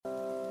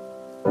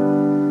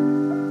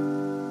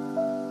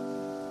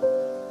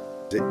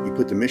You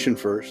put the mission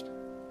first,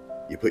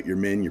 you put your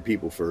men, your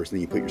people first, and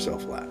then you put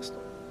yourself last.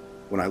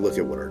 When I look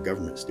at what our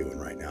government's doing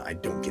right now, I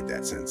don't get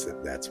that sense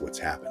that that's what's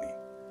happening.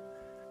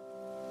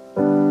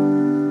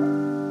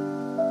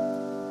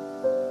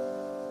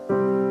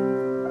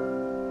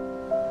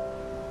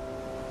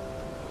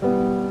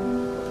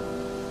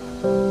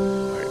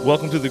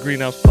 Welcome to the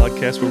Greenhouse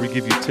Podcast, where we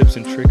give you tips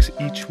and tricks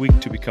each week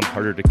to become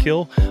harder to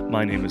kill.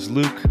 My name is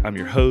Luke. I'm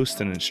your host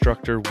and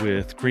instructor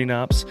with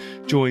GreenOps,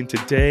 joined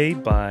today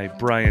by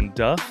Brian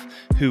Duff,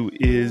 who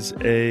is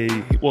he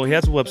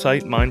has a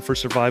website,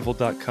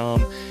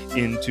 mineforsurvival.com,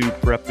 into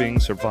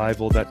prepping,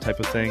 survival, that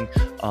type of thing.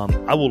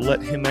 I will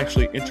let him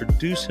actually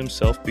introduce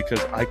himself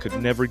because I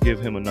could never give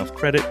him enough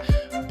credit.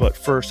 But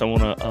first, I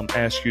want to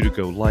ask you to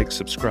go like,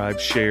 subscribe,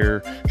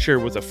 share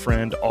with a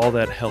friend. All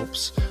that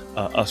helps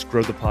us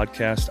grow the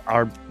podcast.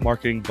 Our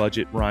marketing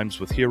budget rhymes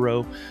with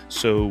hero,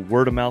 so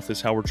word of mouth is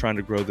how we're trying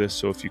to grow this.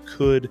 So if you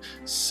could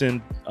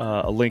send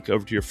a link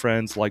over to your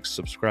friends, like,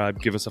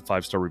 subscribe, give us a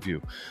 5-star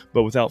review.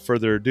 But without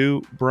further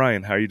ado,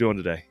 Brian, how are you doing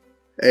today?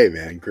 Hey,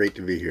 man, great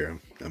to be here.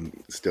 I'm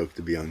stoked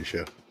to be on the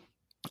show.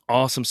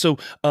 Awesome. So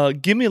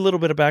give me a little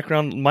bit of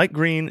background. Mike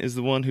Green is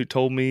the one who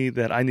told me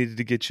that I needed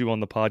to get you on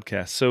the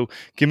podcast. So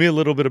give me a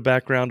little bit of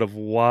background of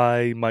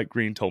why Mike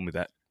Green told me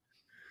that.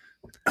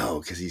 Oh,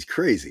 because he's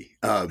crazy.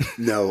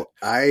 No,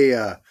 I'm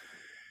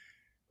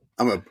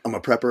a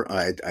prepper.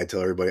 I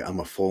tell everybody I'm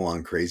a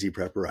full-on crazy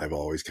prepper. I've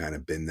always kind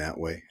of been that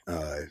way.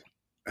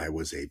 I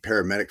was a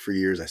paramedic for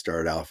years. I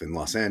started off in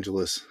Los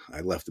Angeles.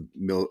 I left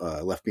being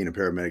a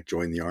paramedic,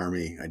 joined the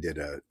Army. I did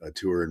a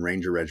tour in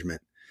Ranger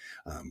Regiment.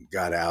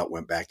 Got out,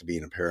 went back to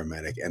being a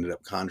paramedic, ended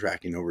up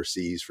contracting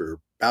overseas for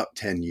about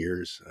 10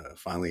 years.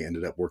 Finally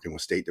ended up working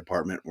with State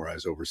Department, where I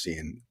was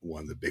overseeing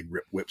one of the big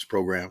WIPS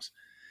programs.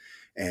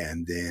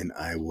 And then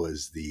I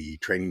was the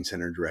training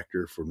center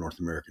director for North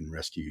American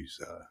Rescue's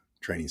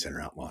training center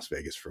out in Las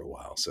Vegas for a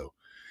while. So,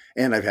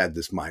 and I've had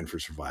this Mine for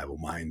Survival,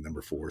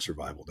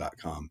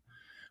 mine4survival.com,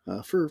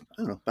 for, I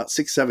don't know, about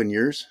 6-7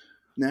 years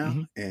now.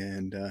 Mm-hmm.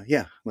 And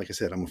like I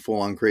said, I'm a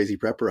full-on crazy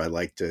prepper. I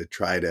like to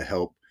try to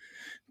help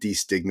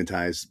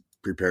destigmatize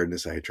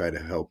preparedness. I try to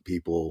help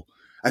people.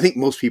 I think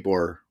most people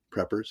are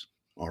preppers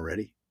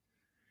already.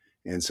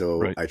 And so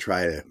right. I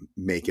try to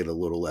make it a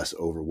little less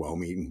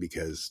overwhelming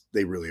because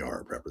they really are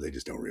a prepper. They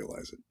just don't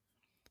realize it.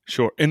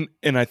 Sure. And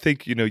I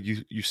think,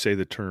 you say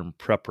the term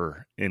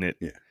prepper in it.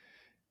 Yeah.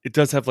 It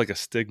does have like a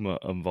stigma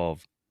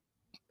involved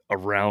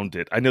around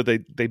it. I know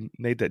they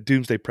made that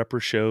Doomsday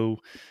Prepper show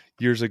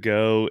years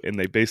ago, and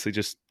they basically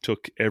just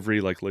took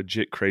every like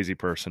legit crazy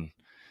person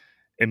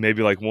and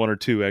maybe like one or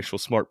two actual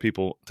smart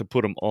people to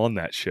put them on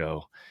that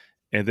show.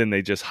 And then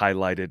they just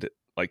highlighted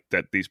like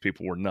that these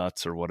people were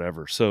nuts or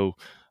whatever. So,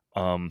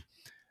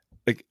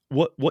 like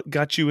what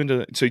got you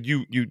into, so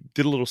you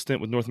did a little stint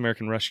with North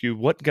American Rescue.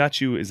 What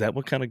got you, is that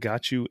what kind of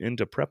got you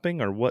into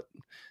prepping, or what,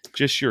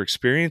 just your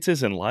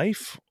experiences in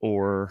life?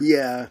 Or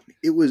yeah,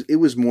 it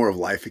was more of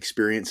life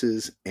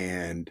experiences.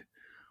 And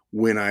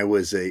when I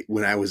was a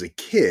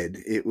kid,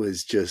 it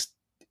was just,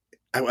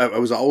 I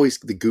was always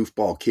the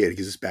goofball kid,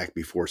 because it's back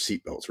before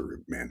seatbelts were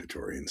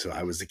mandatory. And so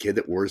I was the kid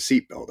that wore a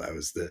seatbelt. I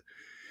was the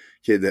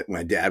kid that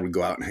my dad would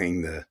go out and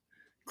hang the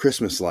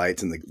Christmas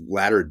lights and the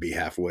ladder would be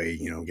halfway,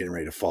 getting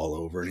ready to fall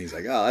over. And he's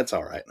like, "Oh, that's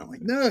all right." And I'm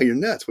like, "No, you're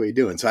nuts. What are you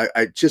doing?" So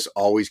I just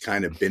always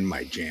kind of been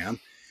my jam.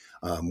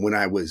 When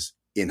I was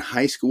in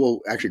high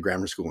school, actually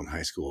grammar school and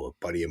high school, a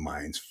buddy of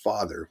mine's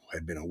father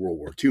had been a World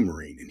War II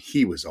Marine, and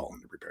he was all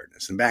into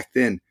preparedness. And back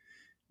then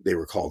they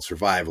were called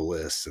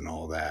survivalists and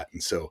all that.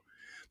 And so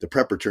the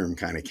prepper term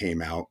kind of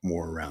came out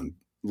more around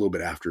a little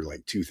bit after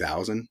like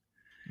 2000.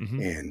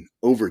 Mm-hmm. And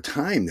over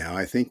time now,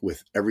 I think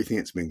with everything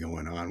that's been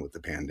going on with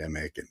the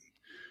pandemic and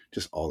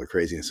just all the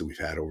craziness that we've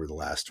had over the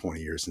last 20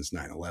 years since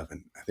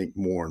 9/11, I think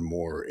more and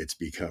more it's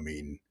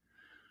becoming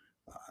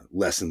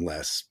less and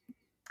less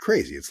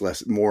crazy. It's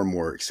more and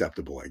more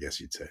acceptable, I guess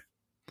you'd say.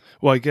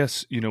 Well, I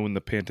guess, when the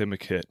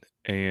pandemic hit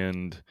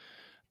and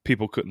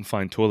people couldn't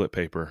find toilet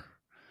paper,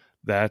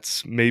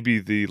 that's maybe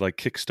the like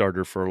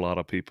Kickstarter for a lot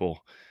of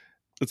people.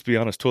 Let's be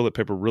honest, toilet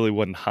paper really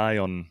wasn't high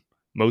on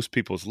most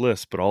people's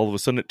lists, but all of a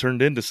sudden it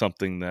turned into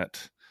something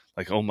that,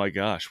 like, oh my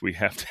gosh, we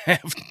have to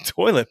have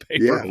toilet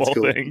paper of all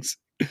things.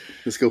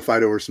 Let's go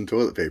fight over some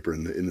toilet paper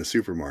in the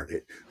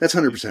supermarket. That's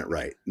 100%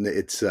 right.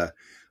 It's I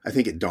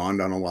think it dawned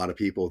on a lot of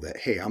people that,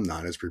 hey, I'm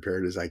not as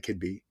prepared as I could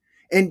be.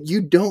 And you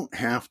don't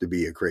have to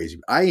be a crazy.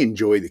 I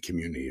enjoy the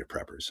community of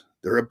preppers.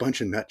 They're a bunch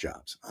of nut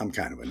jobs. I'm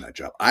kind of a nut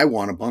job. I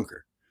want a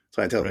bunker.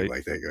 So I tell them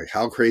like,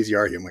 how crazy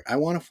are you? I'm like, I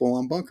want a full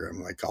on bunker.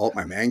 I'm like, call it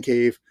my man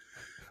cave,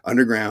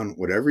 underground,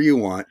 whatever you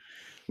want.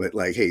 But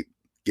like, hey,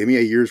 give me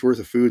a year's worth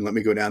of food and let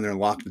me go down there and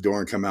lock the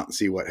door and come out and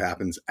see what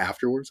happens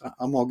afterwards.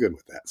 I'm all good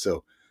with that.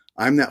 So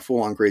I'm that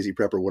full on crazy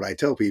prepper. What I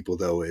tell people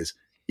though is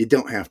you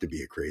don't have to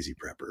be a crazy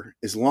prepper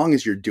as long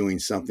as you're doing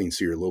something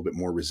so you're a little bit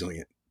more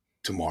resilient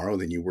tomorrow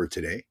than you were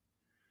today.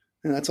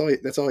 And that's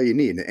all you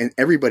need. And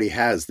everybody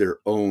has their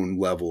own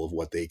level of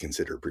what they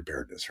consider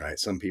preparedness, right?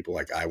 Some people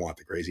like, I want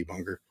the crazy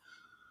bunker.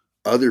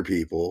 Other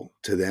people,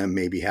 to them,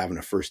 maybe having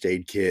a first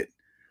aid kit,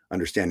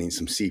 understanding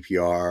some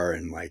CPR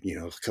and like, you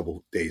know, a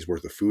couple days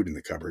worth of food in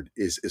the cupboard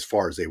is as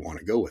far as they want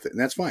to go with it.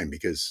 And that's fine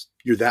because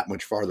you're that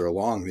much farther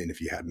along than if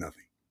you had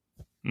nothing.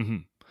 Mm-hmm.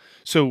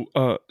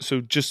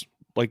 So just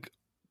like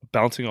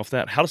bouncing off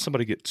that, how does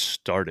somebody get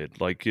started?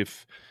 Like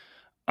if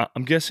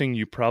I'm guessing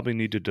you probably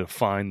need to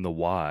define the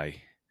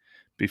why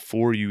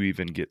before you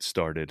even get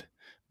started,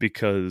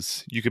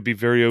 because you could be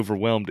very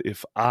overwhelmed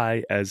if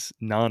I, as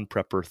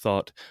non-prepper,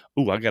 thought,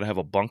 "Oh, I got to have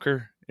a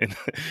bunker," and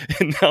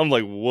and now I'm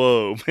like,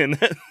 "Whoa, man,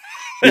 that's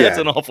Yeah.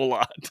 an awful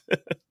lot."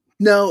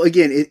 No,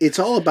 again, it's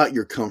all about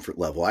your comfort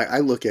level. I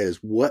look at it as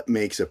what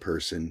makes a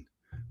person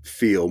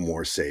feel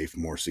more safe,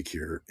 more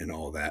secure, and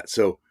all that.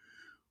 So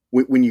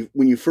when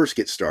you first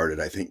get started,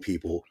 I think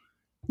people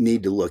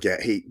need to look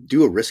at, hey,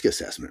 do a risk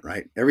assessment,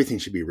 right? Everything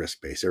should be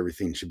risk based.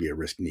 Everything should be a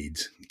risk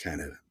needs kind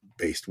of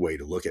based way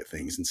to look at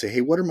things and say,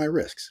 hey, what are my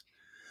risks?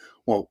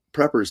 Well,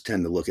 preppers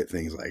tend to look at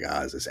things like,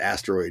 is this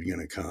asteroid going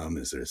to come?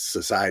 Is there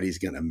society's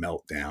going to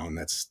melt down?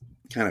 That's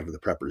kind of the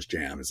prepper's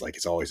jam. It's like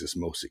it's always this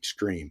most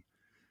extreme.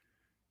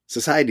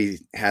 Society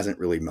hasn't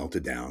really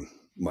melted down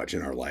much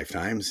in our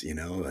lifetimes. You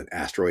know, an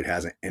asteroid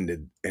hasn't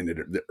ended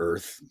the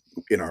Earth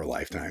in our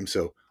lifetime.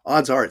 So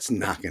odds are it's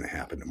not going to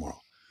happen tomorrow.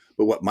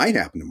 But what might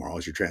happen tomorrow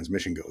is your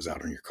transmission goes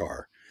out on your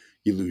car,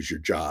 you lose your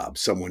job,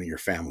 someone in your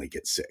family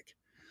gets sick.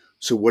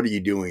 So what are you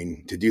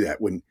doing to do that?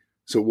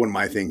 So one of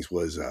my things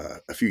was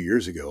a few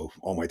years ago,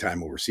 all my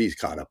time overseas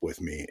caught up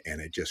with me and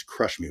it just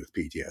crushed me with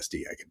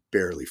PTSD. I could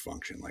barely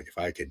function. Like if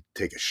I could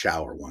take a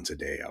shower once a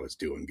day, I was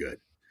doing good.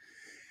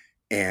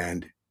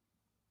 And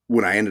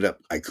when I ended up,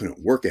 I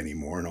couldn't work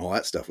anymore and all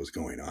that stuff was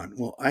going on.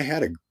 Well, I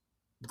had a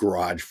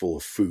garage full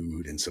of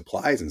food and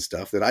supplies and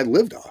stuff that I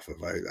lived off of.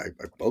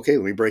 Okay,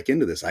 let me break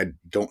into this. I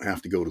don't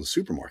have to go to the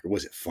supermarket.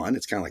 Was it fun?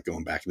 It's kind of like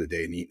going back in the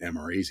day and eating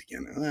MREs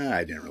again.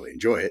 I didn't really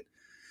enjoy it.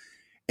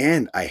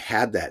 And I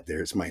had that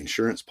there. It's my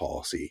insurance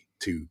policy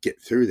to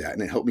get through that.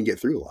 And it helped me get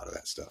through a lot of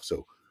that stuff.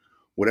 So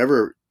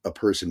whatever a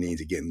person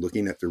needs, again,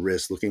 looking at the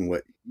risk, looking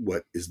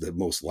what is the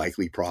most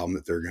likely problem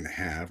that they're going to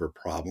have or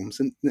problems.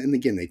 And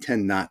again, they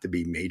tend not to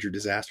be major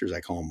disasters.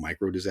 I call them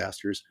micro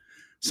disasters,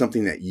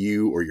 something that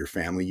you or your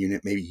family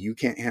unit, maybe you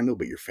can't handle,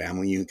 but your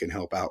family unit can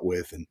help out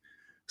with, and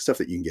stuff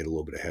that you can get a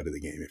little bit ahead of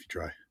the game if you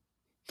try.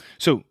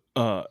 So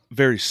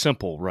very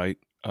simple, right?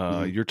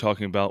 Mm-hmm. You're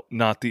talking about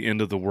not the end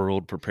of the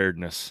world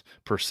preparedness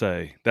per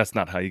se. That's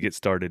not how you get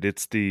started.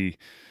 It's the,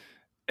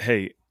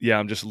 hey, yeah,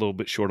 I'm just a little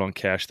bit short on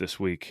cash this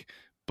week,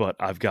 but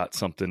I've got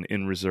something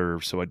in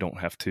reserve so I don't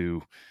have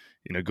to,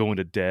 go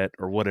into debt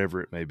or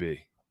whatever it may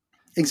be.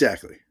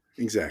 Exactly.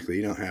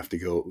 You don't have to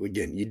go,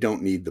 again, you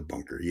don't need the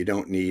bunker. You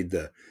don't need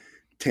the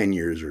 10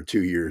 years or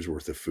 2 years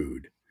worth of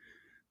food,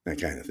 that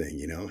kind of thing.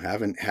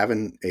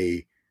 Having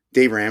a,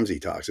 Dave Ramsey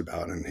talks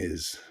about in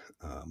his,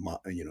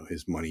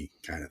 his money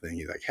kind of thing.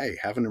 He's like, hey,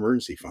 have an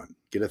emergency fund,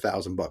 get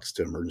 $1,000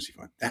 to emergency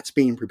fund. That's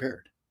being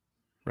prepared.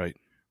 Right.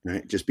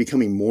 Just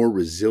becoming more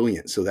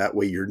resilient. So that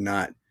way you're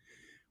not,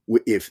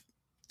 if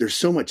there's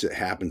so much that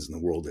happens in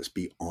the world that's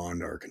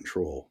beyond our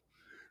control,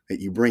 that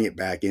you bring it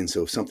back in.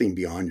 So if something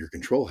beyond your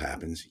control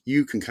happens,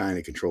 you can kind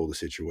of control the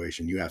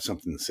situation. You have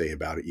something to say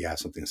about it. You have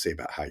something to say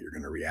about how you're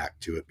going to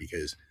react to it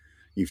because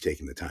you've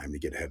taken the time to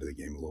get ahead of the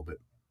game a little bit.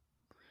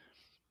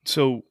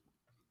 So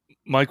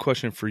my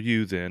question for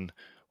you then,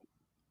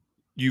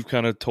 you've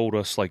kind of told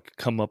us like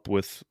come up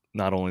with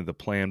not only the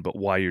plan, but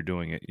why you're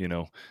doing it,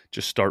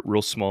 just start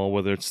real small,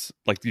 whether it's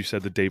like you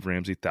said, the Dave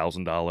Ramsey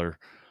 $1,000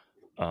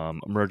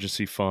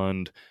 emergency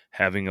fund,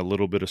 having a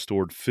little bit of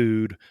stored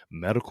food,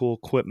 medical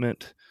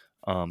equipment,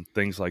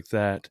 things like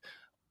that.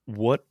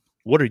 What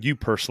are you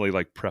personally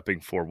like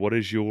prepping for?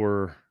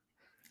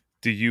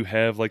 Do you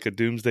have like a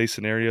doomsday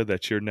scenario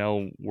that you're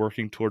now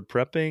working toward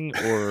prepping,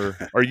 or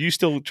are you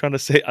still trying to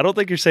say, I don't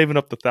think you're saving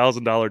up the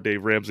 $1,000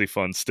 Dave Ramsey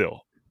fund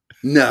still.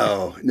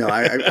 No,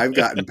 I've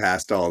gotten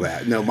past all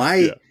that. No,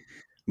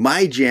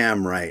 my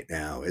jam right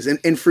now is,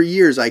 and for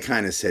years I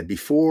kind of said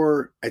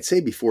before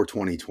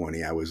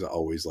 2020, I was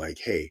always like,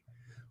 hey,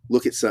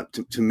 look at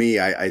something. To me,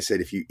 I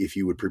said, if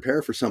you would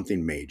prepare for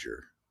something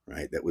major,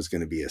 right, that was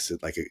going to be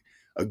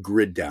a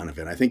grid down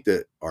event. I think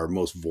that our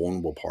most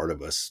vulnerable part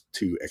of us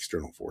to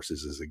external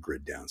forces is a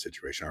grid down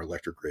situation. Our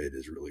electric grid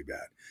is really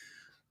bad.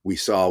 We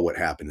saw what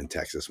happened in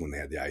Texas when they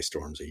had the ice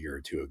storms a year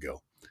or two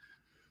ago.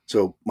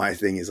 So my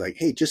thing is like,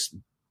 hey, just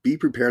be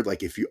prepared.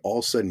 Like if you all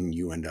of a sudden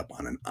you end up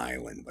on an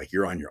island, like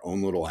you're on your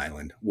own little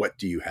island, what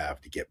do you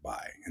have to get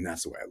by? And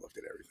that's the way I looked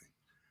at everything.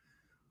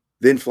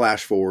 Then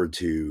flash forward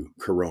to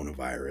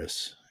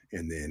coronavirus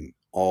and then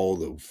all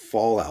the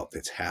fallout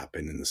that's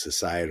happened and the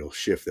societal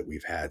shift that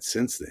we've had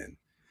since then.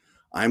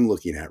 I'm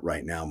looking at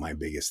right now, my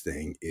biggest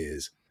thing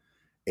is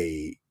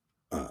a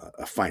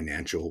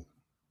financial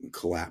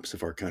collapse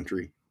of our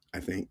country. I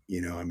think,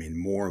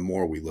 more and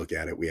more we look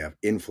at it, we have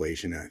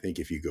inflation. And I think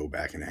if you go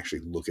back and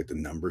actually look at the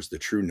numbers, the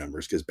true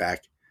numbers, because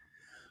back,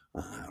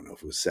 I don't know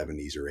if it was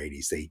 70s or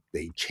 80s,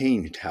 they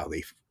changed how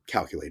they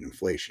calculate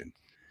inflation.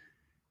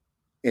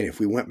 And if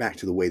we went back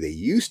to the way they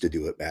used to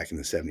do it back in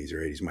the 70s or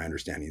 80s, my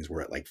understanding is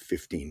we're at like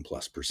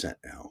 15+%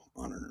 now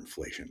on our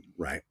inflation,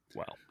 right?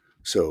 Wow.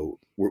 So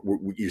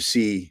you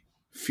see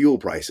fuel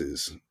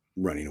prices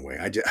running away.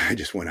 I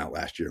just went out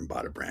last year and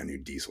bought a brand new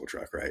diesel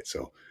truck, right?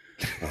 So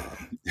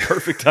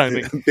perfect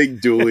timing.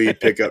 Big dually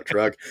pickup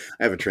truck.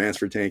 I have a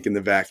transfer tank in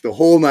the back, the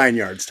whole 9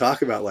 yards.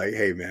 Talk about like,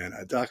 hey man,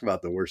 I talk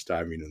about the worst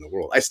timing in the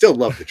world. I still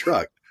love the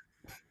truck,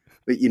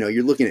 but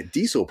you're looking at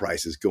diesel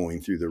prices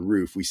going through the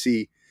roof. We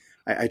see,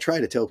 I try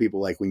to tell people,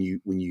 like, when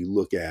you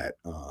look at,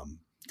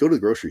 go to the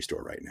grocery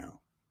store right now,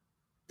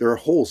 there are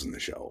holes in the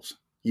shelves.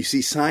 You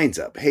see signs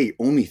up, hey,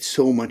 only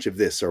so much of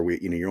this are we,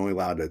 you're only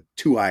allowed to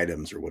 2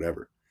 items or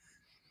whatever.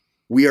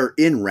 We are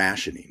in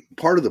rationing.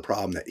 Part of the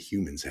problem that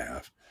humans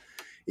have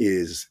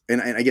is,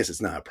 and I guess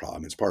it's not a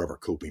problem, it's part of our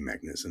coping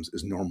mechanisms,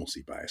 is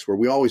normalcy bias, where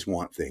we always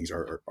want things,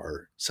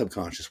 our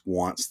subconscious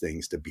wants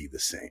things to be the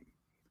same.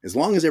 As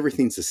long as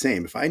everything's the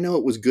same, if I know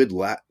it was good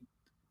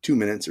 2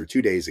 minutes or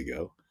 2 days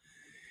ago,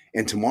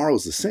 and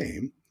tomorrow's the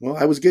same, well,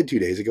 I was good 2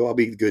 days ago, I'll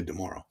be good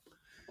tomorrow.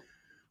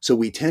 So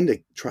we tend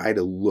to try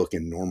to look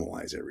and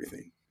normalize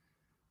everything.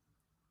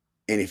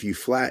 And if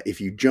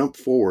you jump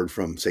forward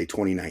from, say,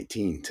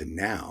 2019 to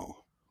now,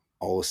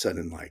 all of a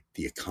sudden, like,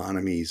 the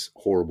economy's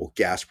horrible.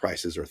 Gas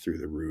prices are through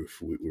the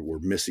roof. We're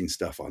missing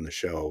stuff on the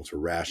shelves. We're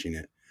rationing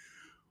it.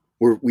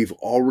 We've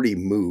already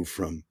moved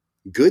from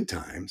good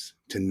times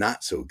to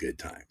not so good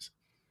times.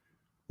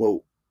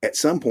 Well, at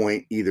some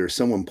point, either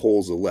someone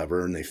pulls a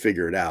lever and they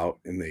figure it out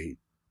and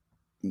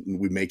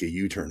we make a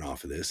U-turn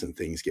off of this and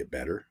things get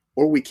better,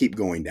 or we keep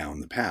going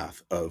down the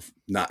path of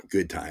not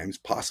good times,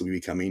 possibly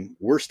becoming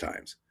worse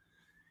times.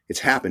 It's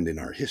happened in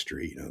our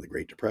history, the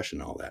Great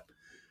Depression, all that.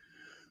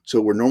 So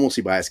where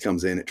normalcy bias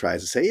comes in, it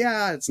tries to say,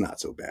 yeah, it's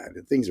not so bad.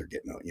 Things are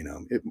getting,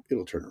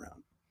 it'll turn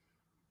around.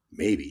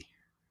 Maybe.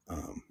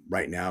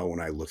 Right now, when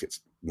I look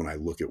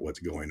at what's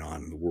going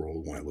on in the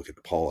world, when I look at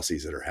the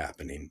policies that are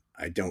happening,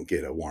 I don't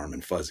get a warm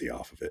and fuzzy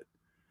off of it.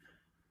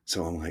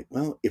 So I'm like,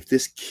 well, if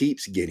this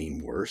keeps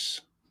getting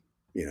worse,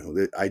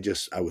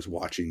 I was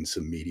watching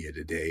some media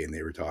today and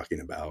they were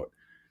talking about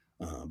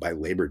by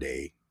Labor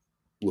Day,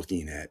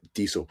 looking at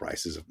diesel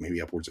prices of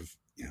maybe upwards of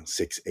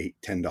 $6, $8,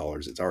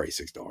 $10. It's already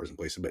 $6 in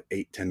places, but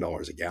 $8,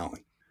 $10 a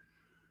gallon.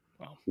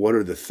 Wow. What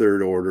are the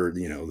third order,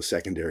 the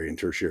secondary and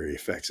tertiary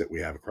effects that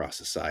we have across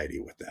society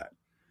with that?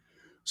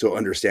 So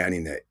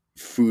understanding that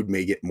food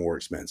may get more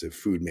expensive,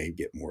 food may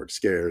get more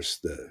scarce,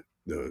 the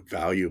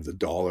value of the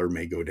dollar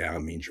may go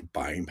down, means your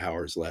buying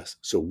power is less.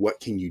 So what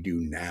can you do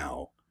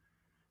now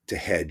to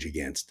hedge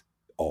against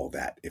all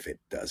that if it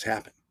does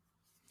happen?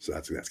 So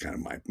that's kind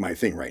of my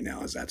thing right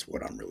now, is that's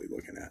what I'm really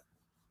looking at.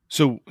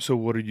 So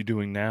what are you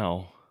doing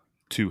now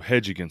to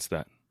hedge against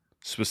that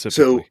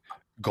specifically? So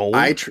gold?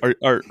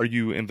 Are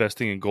you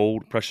investing in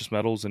gold, precious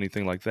metals,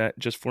 anything like that,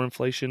 just for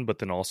inflation, but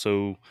then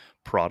also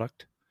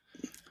product?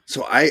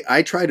 So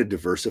I try to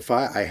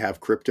diversify. I have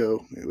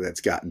crypto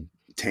that's gotten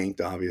tanked,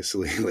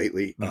 obviously,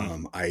 lately.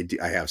 Mm-hmm.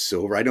 I have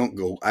silver.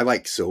 I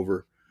like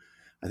silver.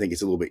 I think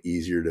it's a little bit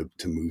easier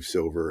to move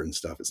silver and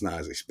stuff. It's not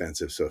as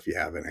expensive. So if you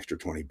have an extra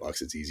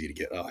 $20, it's easy to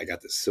get, I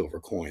got this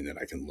silver coin that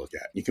I can look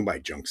at. You can buy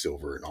junk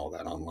silver and all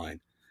that online.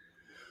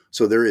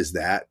 So there is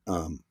that.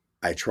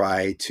 I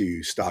try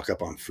to stock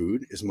up on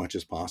food as much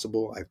as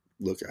possible.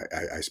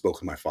 I spoke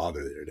to my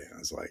father the other day. I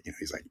was like,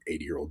 he's like an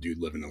 80-year-old dude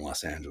living in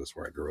Los Angeles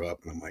where I grew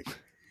up. And I'm like,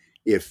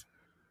 if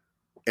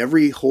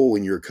every hole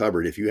in your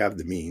cupboard, if you have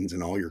the means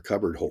and all your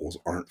cupboard holes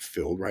aren't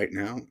filled right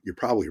now, you're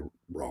probably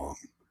wrong.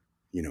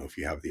 If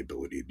you have the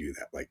ability to do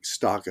that, like,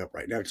 stock up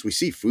right now, because we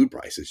see food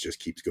prices just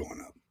keeps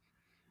going up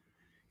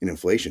and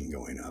inflation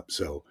going up.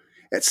 So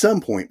at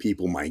some point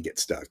people might get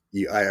stuck.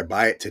 I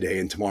buy it today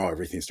and tomorrow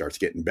everything starts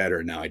getting better.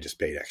 And now I just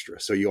paid extra.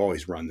 So you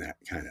always run that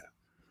kind of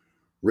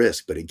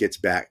risk, but it gets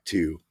back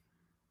to,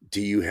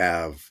 do you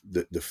have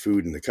the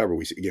food in the cupboard?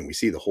 We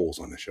see the holes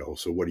on the shelf.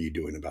 So what are you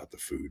doing about the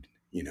food?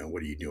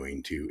 What are you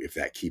doing if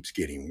that keeps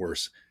getting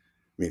worse?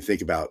 I mean,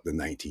 think about the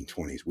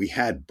 1920s. We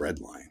had bread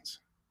lines.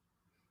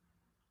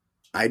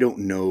 I don't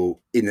know.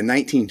 In the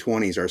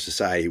 1920s, our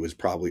society was a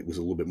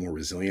little bit more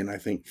resilient, I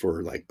think,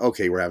 for like,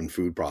 okay, we're having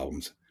food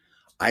problems.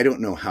 I don't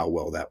know how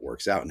well that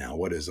works out now.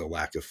 What is a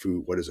lack of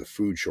food? What is a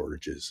food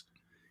shortages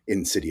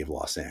in the city of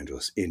Los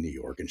Angeles, in New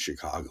York, and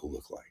Chicago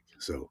look like?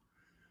 So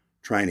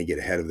trying to get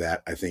ahead of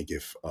that. I think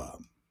if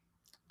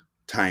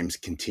times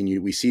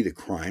continue, we see the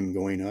crime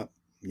going up,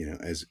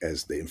 as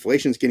the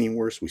inflation's getting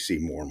worse, we see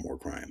more and more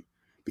crime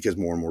because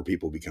more and more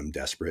people become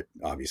desperate.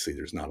 Obviously,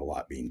 there's not a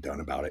lot being done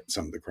about it,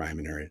 some of the crime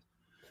in areas.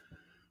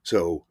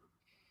 So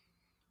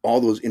all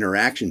those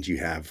interactions you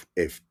have,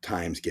 if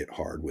times get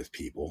hard with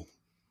people,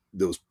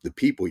 the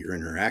people you're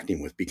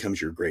interacting with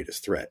becomes your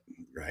greatest threat,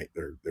 right?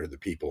 They're the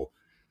people,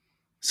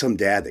 some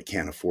dad that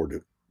can't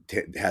afford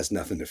has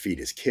nothing to feed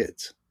his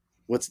kids.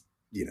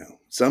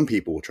 Some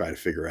people will try to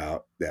figure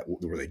out that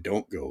where they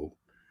don't go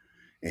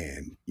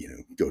and,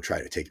 go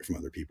try to take it from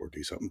other people or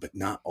do something, but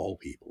not all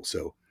people.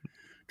 So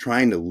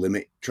trying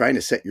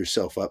to set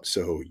yourself up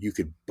so you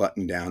could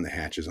button down the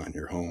hatches on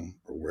your home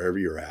or wherever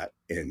you're at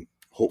and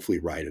hopefully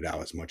ride it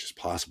out as much as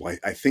possible.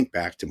 I think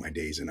back to my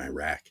days in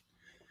Iraq,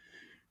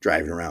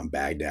 driving around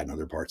Baghdad and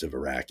other parts of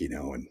Iraq,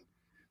 and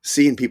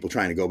seeing people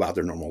trying to go about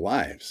their normal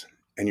lives.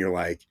 And you're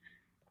like,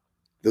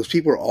 those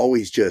people are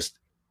always just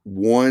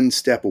one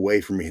step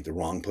away from me at the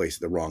wrong place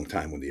at the wrong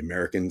time, when the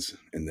Americans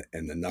and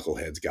the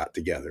knuckleheads got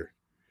together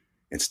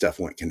and stuff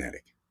went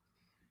kinetic.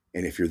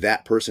 And if you're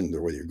that person,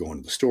 whether you're going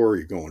to the store,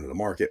 you're going to the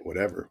market,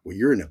 whatever, well,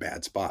 you're in a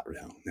bad spot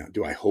now. Now,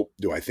 do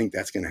I think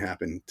that's going to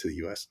happen to the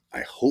U.S.?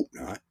 I hope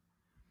not.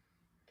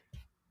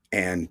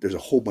 And there's a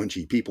whole bunch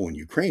of people in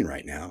Ukraine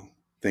right now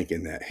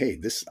thinking that, hey,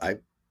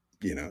 that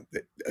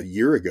a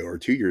year ago or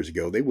 2 years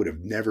ago, they would have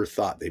never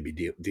thought they'd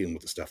be dealing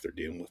with the stuff they're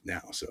dealing with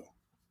now. So,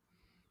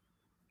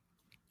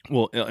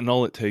 well, and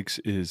all it takes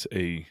is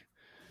you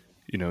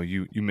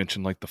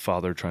mentioned like the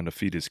father trying to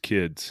feed his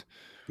kids.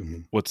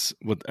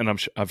 Mm-hmm.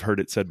 And I've heard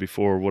it said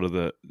before, what are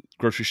the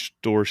grocery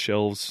store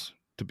shelves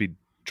to be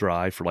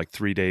dry for like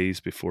 3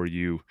 days before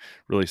you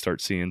really start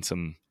seeing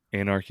some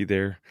anarchy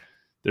there?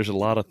 There's a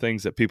lot of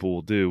things that people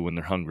will do when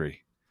they're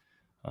hungry,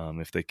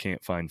 if they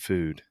can't find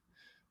food.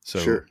 So,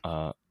 sure.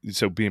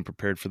 So being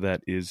prepared for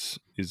that is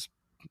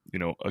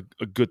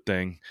a good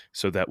thing.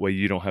 So that way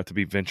you don't have to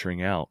be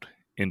venturing out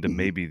into mm-hmm.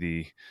 maybe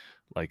the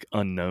like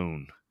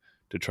unknown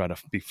to try to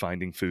be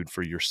finding food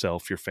for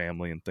yourself, your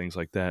family, and things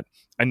like that.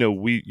 I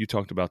know you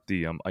talked about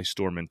the ice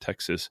storm in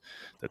Texas,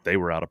 that they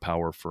were out of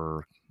power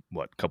for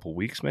a couple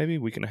weeks, maybe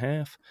week and a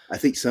half. I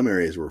think some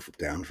areas were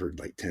down for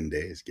like 10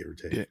 days, give or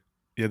take.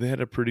 Yeah, they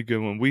had a pretty good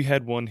one. We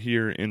had one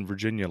here in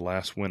Virginia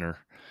last winter,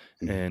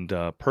 mm-hmm.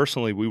 and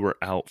personally, we were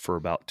out for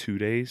about 2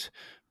 days,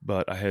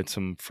 but I had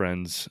some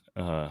friends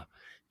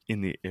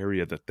in the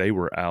area that they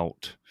were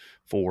out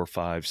 4,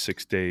 5,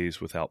 6 days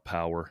without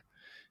power.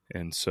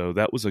 And so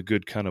that was a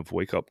good kind of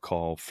wake-up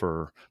call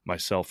for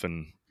myself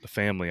and the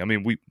family. I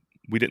mean,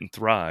 we didn't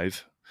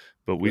thrive,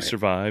 but we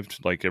survived.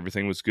 Like,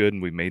 everything was good,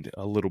 and we made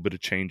a little bit of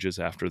changes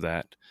after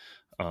that.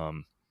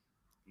 The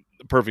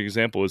perfect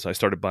example is I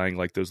started buying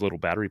like those little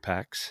battery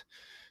packs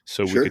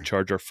so we could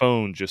charge our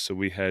phone, just so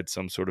we had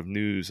some sort of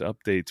news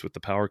updates with the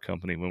power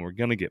company when we're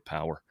going to get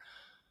power.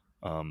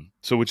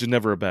 So which is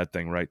never a bad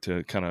thing, right?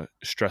 To kind of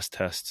stress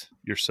test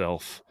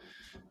yourself.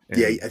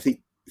 Yeah, I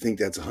think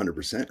that's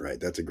 100% right.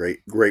 That's a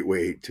great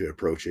way to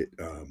approach it.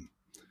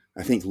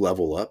 I think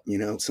level up,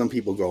 some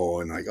people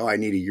go and like, oh, I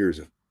need a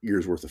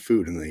year's worth of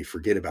food, and they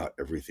forget about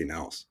everything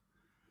else.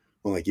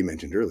 Well, like you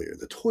mentioned earlier,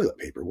 the toilet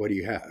paper, what do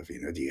you have?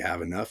 Do you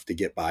have enough to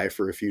get by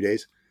for a few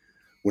days?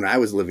 When I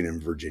was living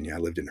in Virginia, I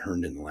lived in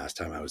Herndon the last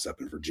time I was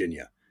up in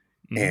Virginia.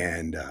 Mm-hmm.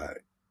 And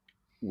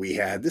we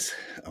had this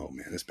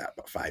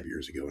about 5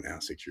 years ago now,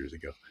 6 years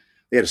ago.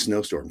 They had a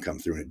snowstorm come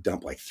through, and it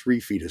dumped like 3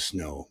 feet of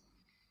snow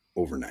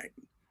overnight.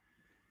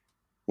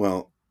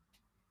 Well,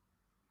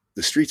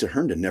 the streets of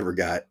Herndon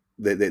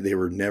they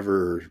were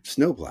never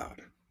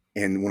snowplowed.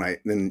 And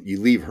then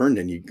you leave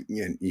Herndon,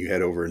 you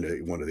head over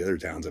into one of the other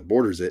towns that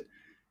borders it,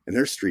 and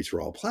their streets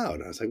were all plowed.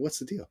 And I was like, what's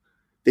the deal?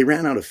 They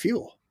ran out of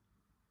fuel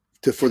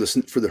for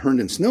the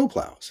Herndon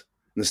snowplows,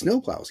 and the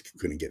snowplows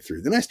couldn't get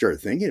through. Then I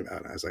started thinking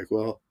about it. I was like,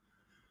 well,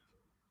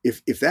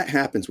 if that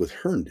happens with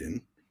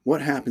Herndon,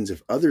 what happens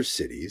if other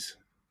cities,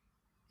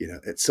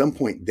 at some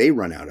point they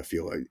run out of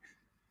fuel?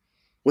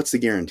 What's the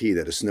guarantee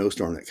that a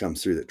snowstorm that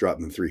comes through that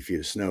dropped them 3 feet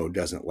of snow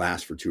doesn't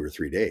last for 2 or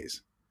 3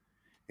 days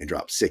and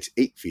drop 6,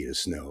 8 feet of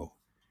snow?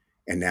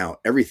 And now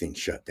everything's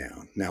shut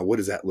down. Now, what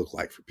does that look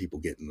like for people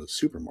getting to the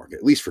supermarket?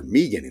 At least for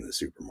me getting to the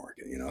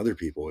supermarket, other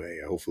people, hey,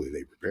 hopefully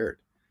they prepared.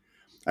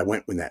 I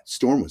went when that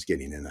storm was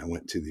getting in. I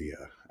went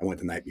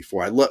the night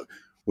before.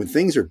 When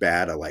things are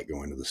bad, I like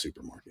going to the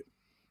supermarket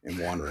and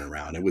wandering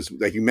around. It was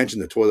like you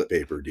mentioned the toilet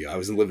paper deal. I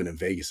was living in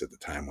Vegas at the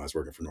time when I was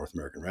working for North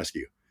American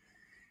Rescue.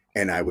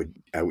 And I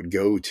would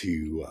go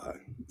to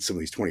some of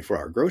these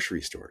 24-hour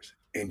grocery stores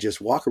and just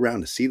walk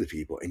around to see the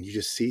people. And you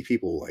just see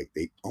people like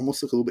they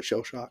almost look a little bit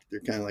shell-shocked.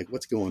 They're kind of like,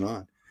 what's going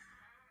on?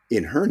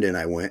 In Herndon,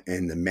 I went,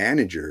 and the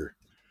manager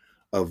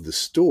of the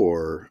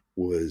store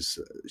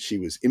she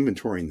was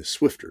inventorying the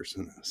Swifters.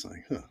 And I was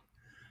like, huh.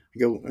 I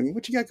go,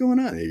 what you got going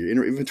on?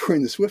 You're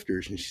inventorying the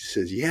Swifters. And she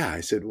says, yeah. I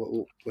said,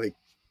 well, like,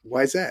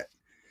 why is that?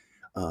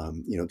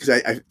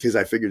 Because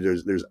I figured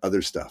there's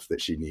other stuff that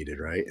she needed,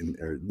 right,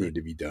 or need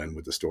to be done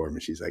with the storm.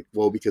 And she's like,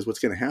 well, because what's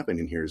going to happen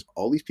in here is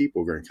all these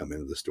people are going to come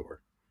into the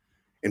store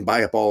and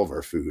buy up all of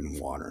our food and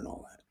water and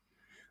all that.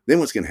 Then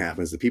what's going to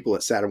happen is the people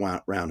that sat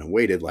around and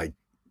waited, like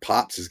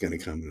Pops is going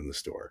to come into the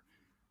store.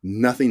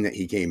 Nothing that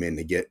he came in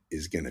to get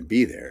is going to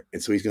be there,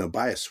 and so he's going to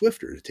buy a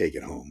Swifter to take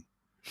it home,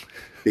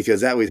 because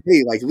that way,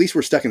 hey, like at least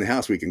we're stuck in the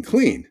house, we can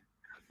clean,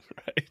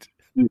 right?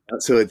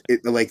 So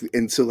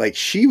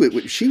she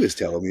was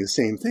telling me the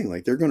same thing.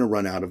 Like they're going to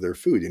run out of their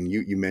food, and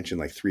you mentioned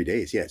like 3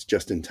 days. Yeah, it's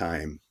just in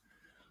time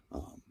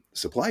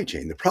supply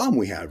chain. The problem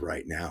we have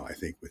right now, I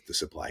think, with the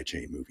supply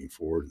chain moving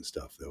forward and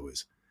stuff, though,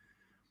 is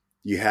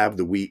you have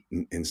the wheat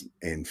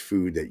and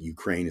food that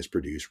Ukraine has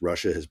produced.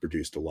 Russia has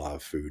produced a lot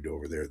of food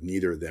over there.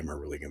 Neither of them are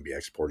really going to be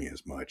exporting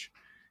as much.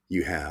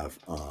 You have,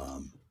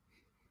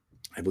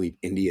 I believe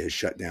India has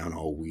shut down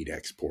all wheat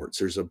exports.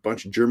 There's a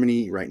bunch.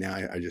 Germany right now,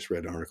 I just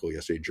read an article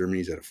yesterday.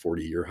 Germany's at a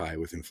 40-year high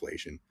with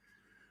inflation.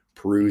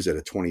 Peru's at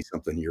a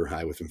 20-something year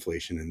high with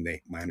inflation. And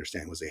my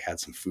understanding was they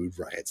had some food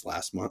riots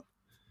last month.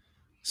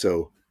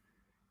 So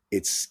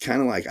it's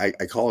kind of like, I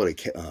call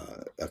it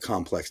a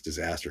complex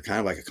disaster, kind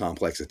of like a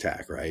complex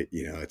attack, right?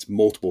 It's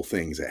multiple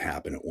things that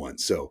happen at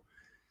once. So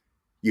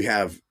you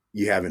have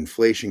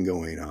inflation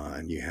going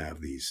on, you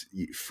have these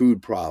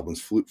food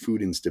problems,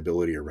 food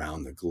instability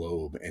around the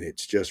globe, and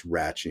it's just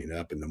ratcheting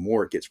up. And the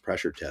more it gets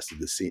pressure tested,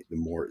 the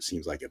more it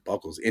seems like it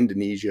buckles.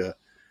 Indonesia,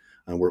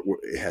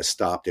 it has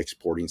stopped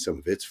exporting some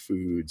of its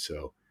food.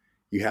 So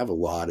you have a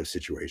lot of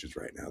situations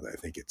right now that I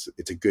think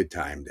it's a good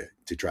time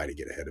to try to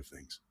get ahead of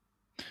things.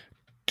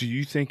 Do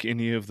you think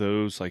any of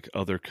those, like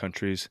other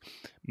countries,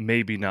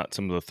 maybe not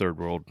some of the third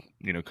world,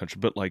 countries,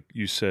 but like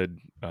you said,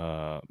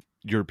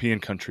 European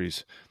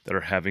countries that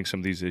are having some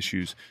of these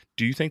issues,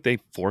 do you think they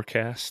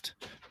forecast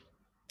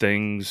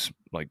things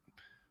like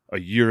a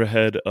year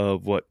ahead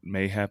of what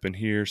may happen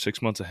here,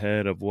 6 months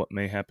ahead of what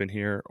may happen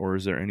here? Or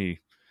is there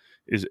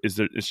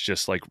it's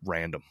just like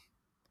random?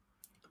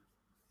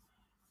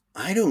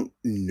 I don't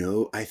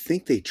know. I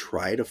think they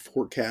try to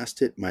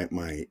forecast it.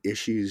 My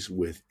issues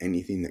with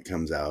anything that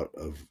comes out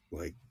of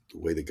like the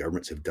way the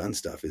governments have done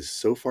stuff is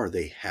so far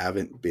I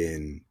haven't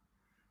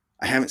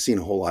seen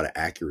a whole lot of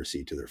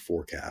accuracy to their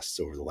forecasts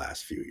over the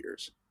last few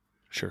years.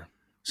 Sure.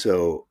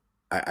 So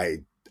I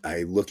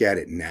look at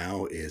it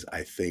now is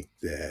I think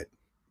that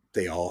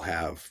they all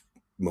have,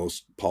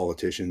 most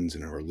politicians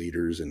and our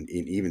leaders and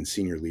even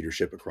senior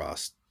leadership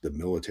across the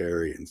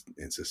military and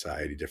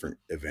society, different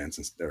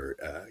events or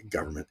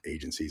government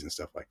agencies and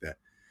stuff like that.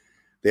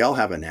 They all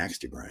have an axe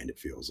to grind, it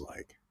feels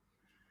like.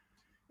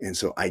 And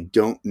so I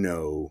don't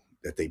know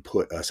that they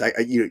put us, I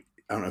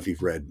don't know if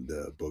you've read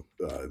the book,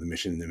 The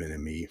Mission, the Men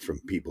and Me from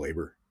Pete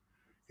Blaber.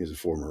 He's a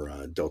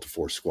former Delta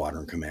Force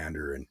squadron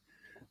commander. And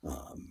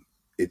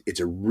it's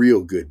a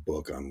real good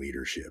book on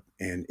leadership.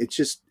 And it's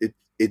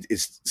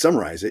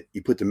summarize it.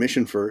 You put the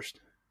mission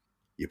first,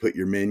 you put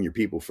your men, your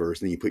people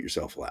first, and then you put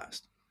yourself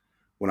last.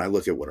 When I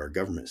look at what our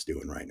government's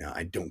doing right now,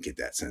 I don't get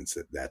that sense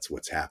that that's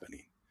what's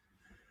happening.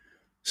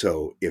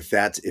 So if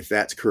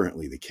that's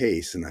currently the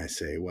case, and I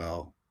say,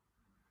 well,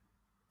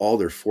 all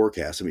their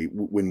forecasts, I mean,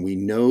 when we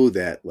know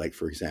that, like,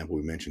 for example,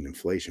 we mentioned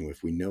inflation,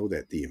 if we know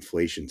that the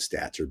inflation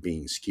stats are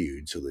being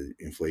skewed, so the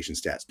inflation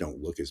stats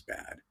don't look as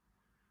bad,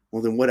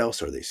 well, then what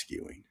else are they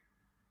skewing?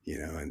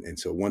 And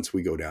so once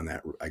I go down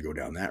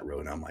that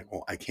road, and I'm like,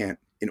 well, I can't,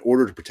 in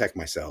order to protect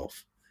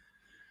myself,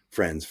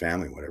 friends,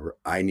 family, whatever,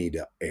 I need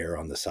to err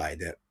on the side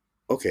that,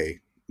 okay,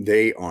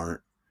 they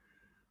aren't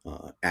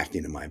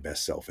acting in my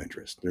best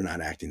self-interest. They're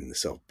not acting in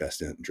the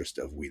best interest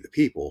of we the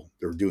people.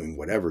 They're doing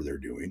whatever they're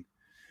doing.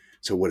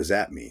 So what does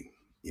that mean?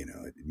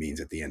 It means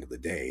at the end of the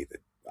day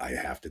that I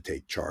have to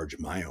take charge of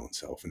my own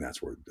self. And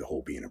that's where the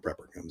whole being a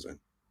prepper comes in.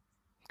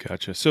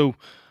 Gotcha. So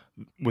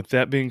with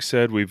that being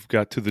said, we've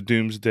got to the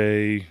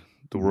doomsday.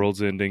 The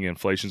world's ending.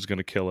 Inflation's going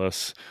to kill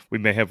us. We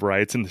may have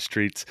riots in the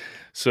streets.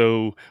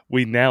 So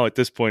we now, at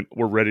this point,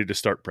 we're ready to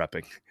start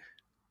prepping.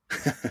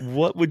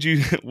 What would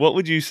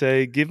you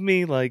say? Give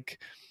me like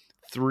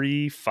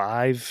 3,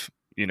 5,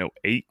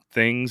 8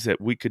 things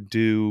that we could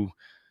do.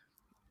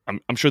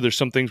 I'm sure there's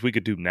some things we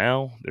could do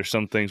now. There's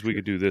some things we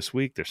could do this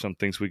week. There's some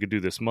things we could do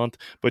this month.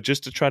 But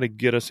just to try to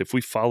get us, if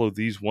we follow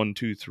these 1,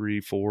 2,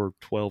 3, 4,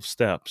 12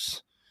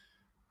 steps,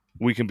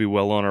 we can be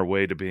well on our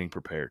way to being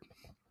prepared.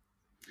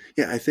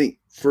 Yeah, I think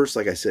first,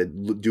 like I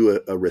said, do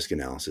a risk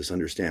analysis.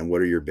 Understand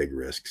what are your big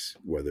risks,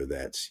 whether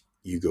that's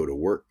you go to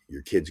work,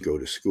 your kids go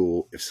to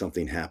school. If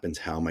something happens,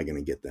 how am I going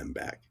to get them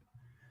back?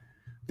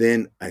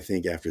 Then I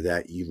think after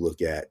that, you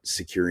look at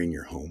securing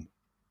your home.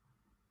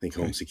 I think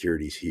home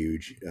security is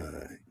huge.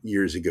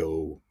 Years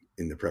ago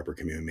in the prepper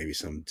community, maybe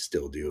some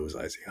still do, is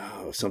I say,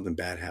 oh, if something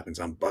bad happens,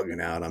 I'm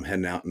bugging out. I'm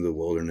heading out into the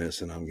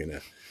wilderness and I'm going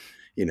to,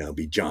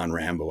 be John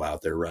Rambo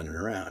out there running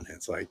around. And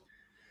it's like,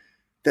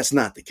 that's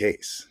not the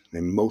case.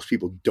 And most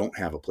people don't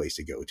have a place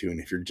to go to. And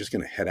if you're just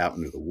going to head out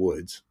into the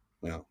woods,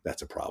 well,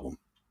 that's a problem.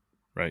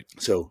 Right.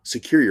 So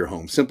secure your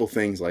home. Simple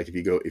things like if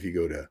you go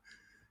to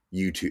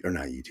YouTube, or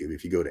not YouTube,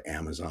 if you go to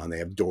Amazon, they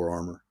have door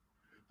armor,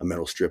 a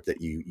metal strip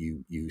that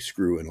you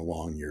screw in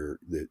along your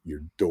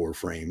door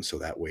frame. So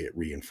that way it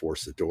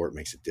reinforces the door. It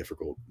makes it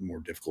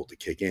more difficult to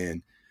kick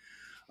in.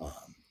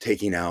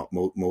 Taking out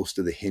most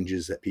of the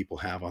hinges that people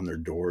have on their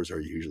doors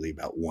are usually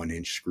about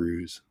 1-inch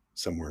screws,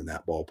 somewhere in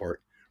that ballpark.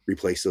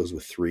 Replace those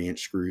with 3-inch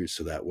screws.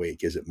 So that way it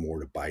gives it more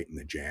to bite in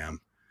the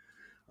jam.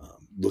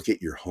 Look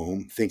at your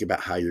home. Think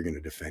about how you're going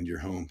to defend your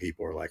home.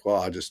 People are like,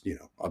 well,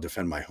 I'll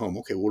defend my home.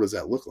 Okay, what does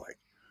that look like?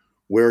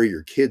 Where are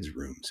your kids'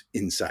 rooms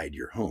inside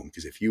your home?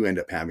 Because if you end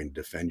up having to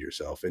defend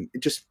yourself, and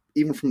just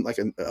even from like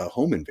a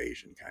home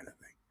invasion kind of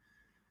thing,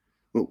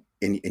 well,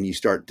 and you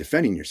start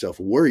defending yourself,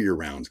 where are your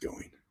rounds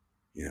going?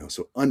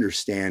 So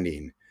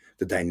understanding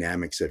the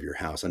dynamics of your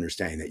house,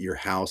 understanding that your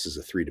house is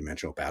a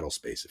 3-dimensional battle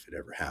space. If it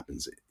ever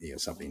happens,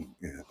 something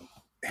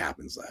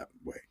happens that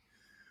way.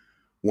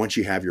 Once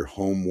you have your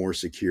home more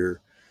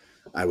secure,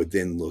 I would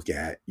then look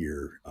at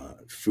your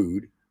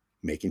food,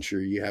 making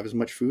sure you have as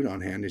much food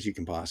on hand as you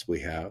can possibly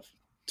have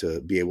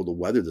to be able to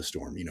weather the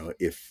storm.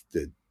 If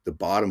the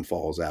bottom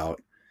falls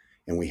out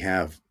and we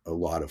have a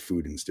lot of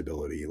food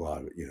instability, a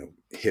lot of,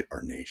 hit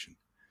our nation.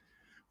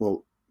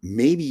 Well,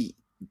 maybe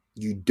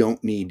you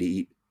don't need to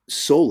eat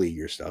solely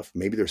your stuff.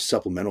 Maybe there's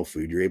supplemental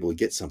food. You're able to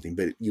get something,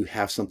 but you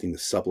have something to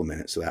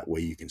supplement it. So that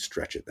way you can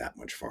stretch it that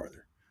much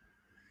farther.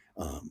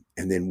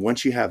 And then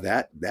once you have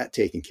that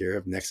taken care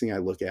of, next thing I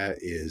look at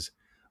is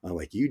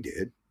like you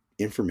did,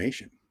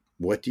 information.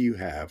 What do you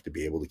have to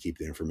be able to keep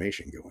the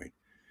information going?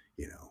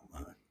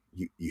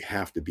 You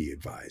have to be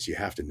advised. You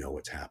have to know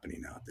what's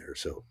happening out there.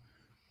 So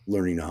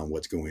learning on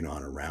what's going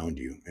on around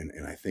you.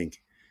 And I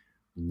think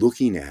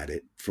looking at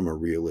it from a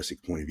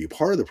realistic point of view,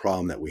 part of the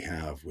problem that we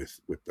have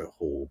with the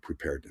whole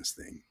preparedness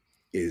thing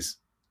is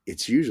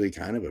it's usually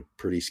kind of a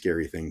pretty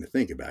scary thing to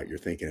think about. You're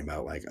thinking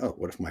about like, oh,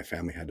 what if my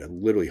family had to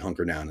literally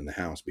hunker down in the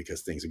house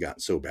because things have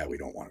gotten so bad we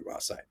don't want to go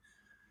outside?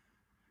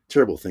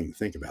 Terrible thing to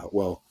think about.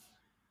 Well,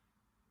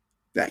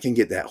 that can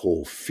get that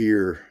whole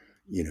fear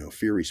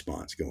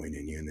response going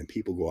in you. And then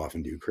people go off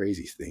and do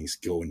crazy things,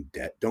 go in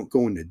debt. Don't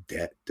go into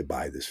debt to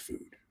buy this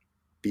food.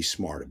 Be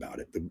smart about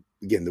it.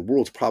 Again, the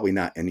world's probably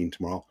not ending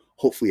tomorrow.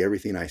 Hopefully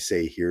everything I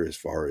say here, as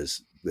far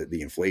as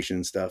the inflation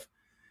and stuff,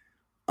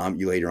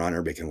 you later on,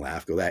 everybody can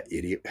laugh, go, that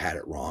idiot had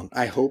it wrong.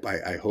 I hope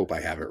I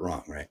have it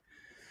wrong. Right.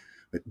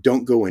 But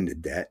don't go into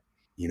debt,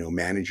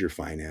 manage your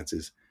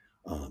finances,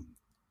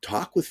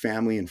 talk with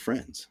family and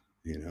friends.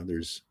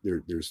 There's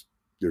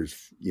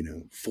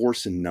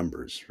force in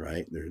numbers,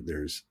 right?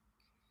 There's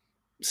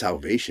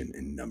salvation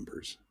in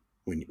numbers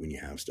when you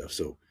have stuff.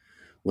 So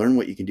learn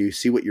what you can do,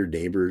 see what your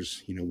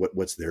neighbors,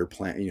 what's their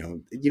plan.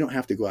 You don't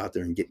have to go out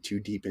there and get too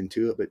deep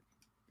into it, but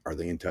are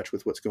they in touch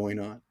with what's going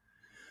on?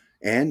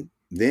 And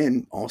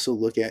then also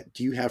look at,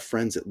 do you have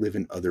friends that live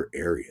in other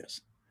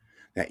areas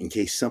that in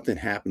case something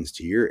happens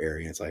to your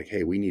area, it's like,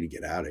 hey, we need to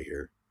get out of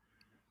here.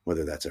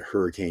 Whether that's a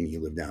hurricane, you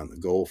live down the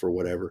Gulf or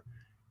whatever,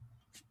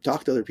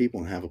 talk to other people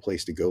and have a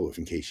place to go if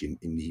in case you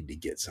need to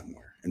get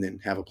somewhere, and then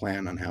have a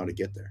plan on how to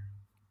get there.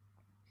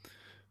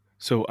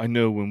 So I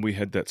know when we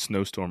had that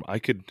snowstorm,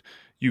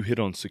 you hit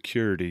on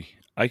security.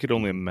 I could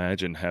only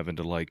imagine having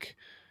to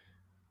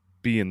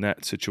be in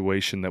that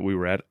situation that we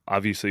were at.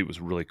 Obviously it was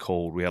really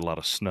cold. We had a lot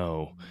of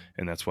snow,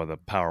 and that's why the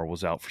power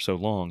was out for so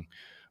long.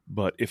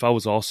 But if I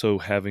was also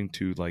having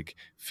to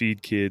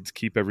feed kids,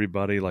 keep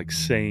everybody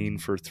sane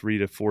for 3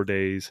 to 4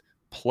 days,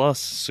 plus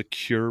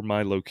secure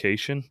my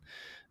location,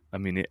 I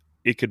mean,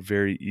 it could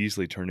very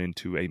easily turn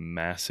into a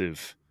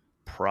massive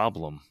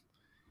problem.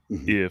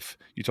 Mm-hmm. If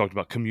you talked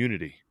about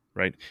community,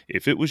 right?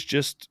 If it was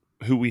just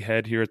who we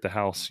had here at the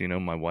house,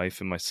 my wife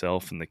and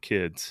myself and the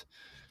kids,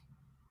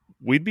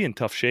 we'd be in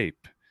tough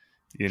shape,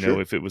 sure.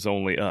 If it was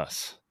only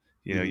us.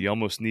 Mm-hmm. You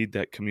almost need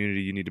that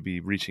community. You need to be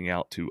reaching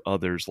out to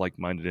others,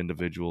 like-minded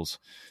individuals.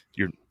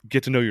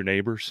 Get to know your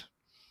neighbors,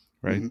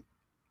 right? Mm-hmm.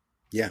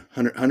 Yeah,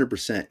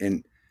 100%.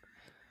 And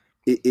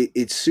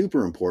it's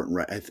super important,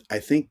 right? I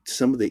think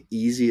some of the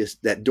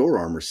easiest, that door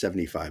armor is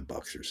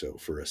 $75 or so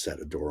for a set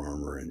of door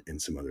armor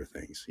and some other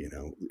things,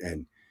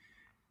 and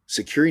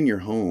securing your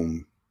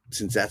home,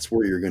 since that's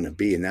where you're going to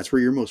be and that's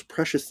where your most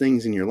precious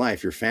things in your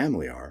life, your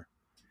family, are.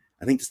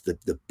 I think it's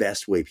the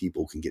best way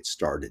people can get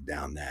started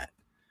down that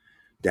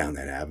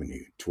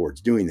avenue towards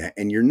doing that.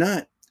 And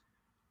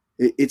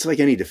it's like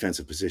any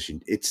defensive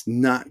position. It's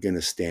not going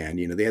to stand.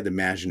 They had the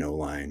Maginot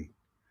Line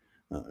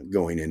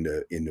going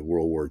into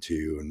World War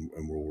II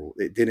and World War.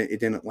 It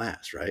didn't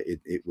last, right?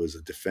 It was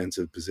a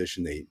defensive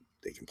position. They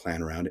can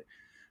plan around it.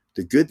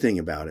 The good thing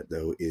about it,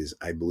 though, is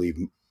I believe,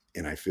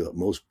 and I feel that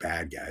most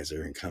bad guys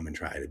are going to come and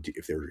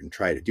if they were going to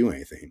try to do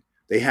anything,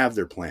 they have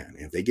their plan.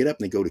 And if they get up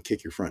and they go to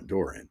kick your front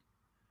door in,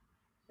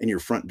 and your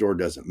front door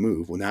doesn't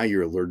move, well, now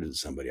you're alerted to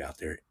somebody out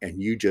there,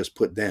 and you just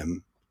took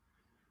them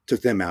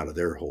out of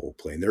their whole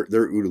plane. Their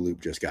OODA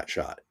loop just got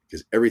shot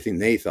because everything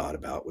they thought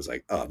about was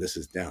like, oh, this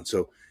is down.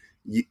 So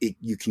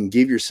you can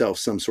give yourself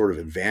some sort of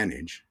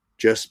advantage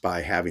just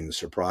by having the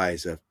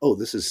surprise of, oh,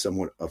 this is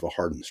somewhat of a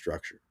hardened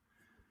structure.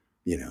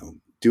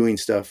 Doing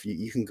stuff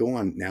you can go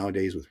on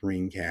nowadays with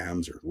ring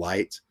cams or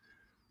lights.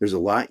 There's a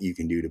lot you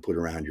can do to put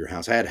around your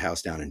house. I had a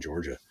house down in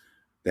Georgia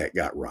that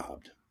got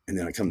robbed. And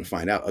then I come to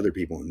find out other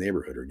people in the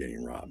neighborhood are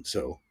getting robbed.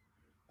 So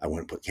I went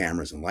and put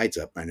cameras and lights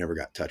up. And I never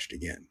got touched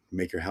again.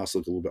 Make your house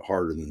look a little bit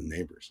harder than the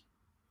neighbors.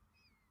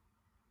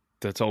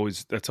 That's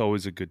always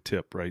a good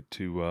tip, right?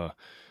 To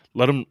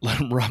let them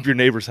rob your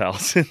neighbor's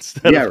house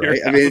instead of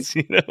your house.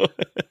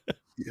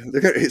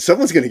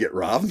 Someone's going to get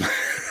robbed.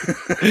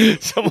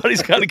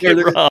 Somebody's got to get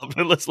robbed,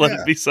 and let's let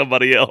it be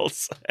somebody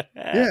else.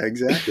 Yeah,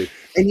 exactly.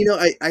 And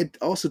I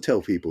also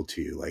tell people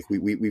too,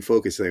 we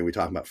focus, we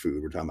talk about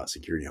food, we're talking about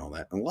security and all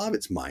that, and a lot of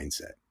it's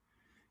mindset.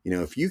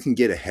 If you can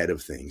get ahead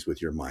of things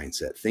with your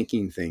mindset,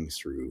 thinking things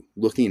through,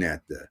 looking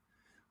at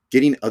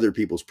getting other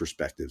people's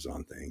perspectives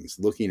on things,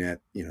 looking at,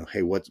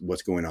 hey,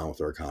 what's going on with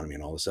our economy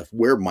and all this stuff,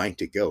 where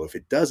might it go? If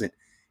it doesn't,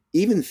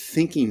 even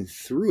thinking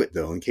through it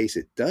though, in case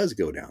it does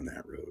go down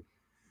that road,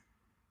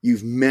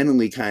 you've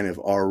mentally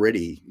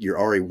you're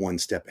already one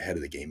step ahead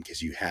of the game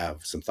because you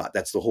have some thought.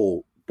 That's the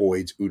whole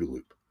Boyd's OODA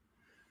loop,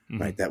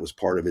 mm-hmm. right? That was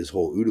part of his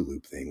whole OODA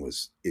loop thing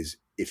is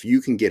if you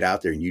can get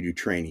out there and you do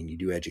training, you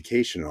do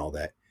education and all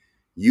that,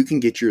 you can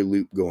get your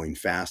loop going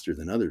faster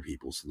than other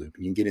people's loop,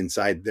 and you can get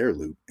inside their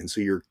loop. And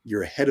so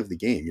you're ahead of the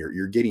game.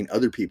 You're getting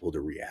other people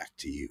to react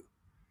to you.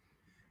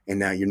 And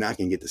now you're not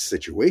going to get the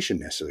situation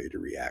necessarily to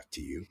react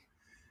to you,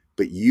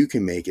 but you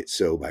can make it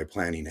so by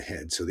planning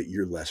ahead so that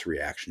you're less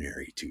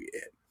reactionary to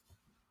it.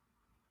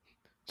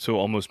 So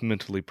almost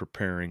mentally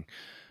preparing.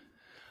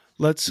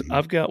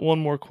 I've got one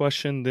more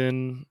question,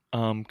 then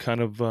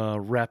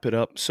wrap it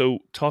up. So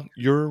talk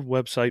your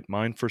website,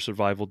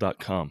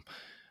 mindforsurvival.com.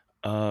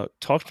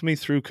 Talk to me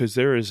through, because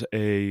there is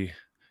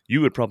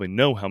you would probably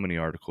know how many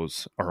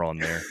articles are on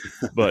there,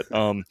 but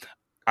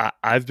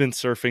I've been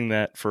surfing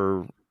that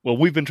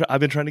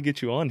I've been trying to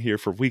get you on here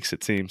for weeks,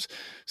 it seems.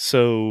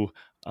 So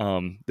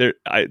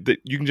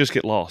you can just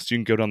get lost. You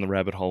can go down the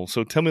rabbit hole.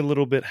 So tell me a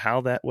little bit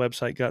how that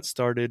website got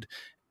started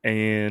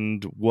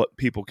and what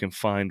people can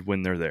find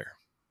when they're there.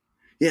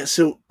 Yeah,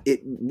 so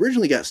it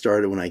originally got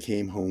started when I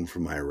came home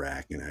from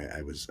Iraq, and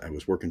I was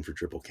working for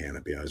Triple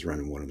Canopy. I was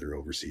running one of their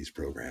overseas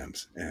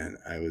programs, and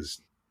I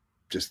was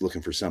just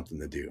looking for something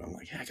to do. I'm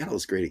like, hey, I got all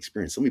this great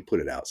experience. Let me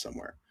put it out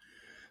somewhere.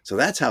 So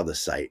that's how the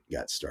site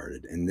got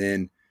started. And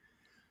then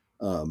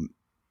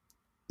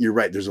you're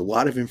right. There's a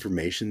lot of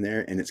information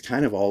there, and it's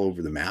kind of all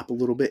over the map a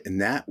little bit.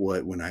 And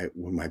when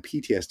my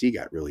PTSD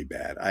got really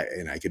bad,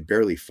 I could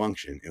barely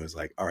function. It was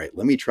like, all right,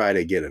 let me try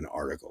to get an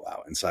article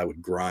out. And so I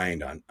would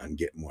grind on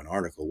getting one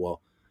article.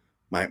 Well,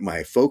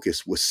 my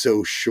focus was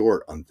so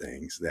short on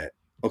things that,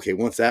 okay,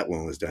 once that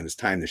one was done, it's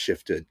time to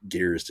shift to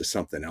gears to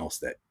something else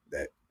that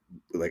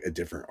like a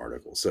different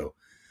article. So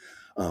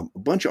a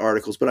bunch of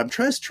articles, but I'm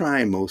just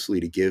trying mostly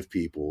to give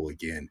people,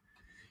 again,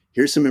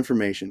 here's some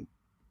information.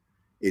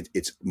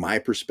 It's my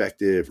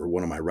perspective or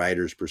one of my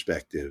writers'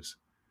 perspectives.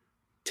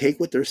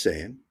 Take what they're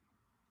saying.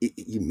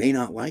 You may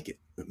not like it,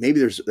 but maybe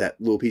there's that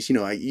little piece.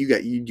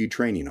 You do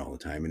training all the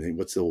time, and then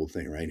what's the whole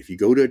thing, right? If you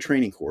go to a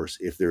training course,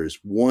 if there's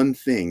one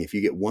thing, if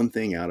you get one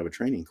thing out of a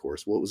training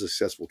course, what was a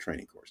successful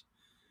training course?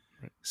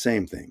 Right.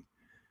 Same thing.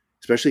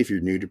 Especially if you're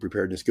new to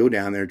preparedness, go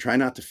down there, try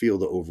not to feel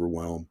the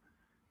overwhelm,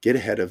 get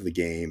ahead of the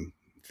game,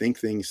 think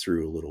things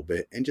through a little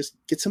bit, and just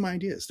get some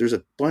ideas. There's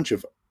a bunch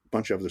of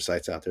other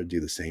sites out there that do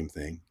the same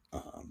thing.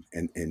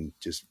 And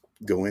just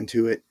go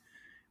into it.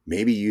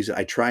 Maybe use it.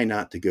 I try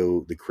not to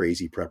go the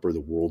crazy prepper,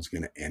 the world's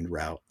going to end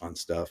route on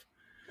stuff.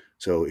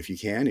 So if you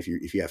can, if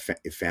you have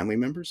family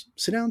members,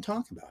 sit down and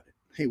talk about it.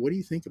 Hey, what do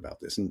you think about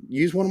this? And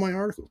use one of my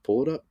articles,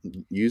 pull it up,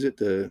 use it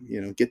to,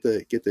 get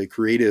the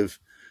creative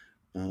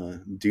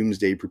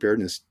doomsday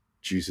preparedness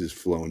juices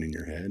flowing in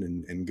your head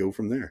and go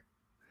from there.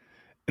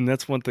 And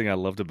that's one thing I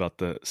loved about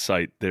the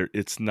site there.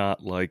 It's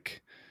not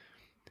like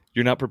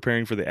you're not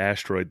preparing for the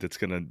asteroid that's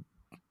going to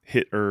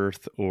hit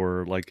Earth,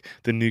 or like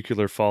the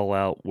nuclear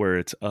fallout where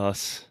it's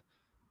us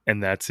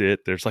and that's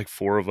it. There's like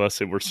 4 of us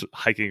and we're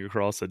hiking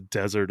across a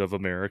desert of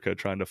America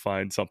trying to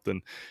find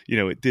something.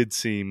 It did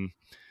seem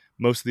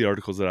most of the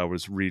articles that I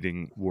was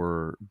reading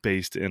were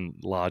based in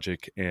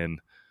logic and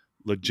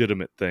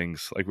legitimate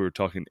things. Like we were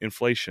talking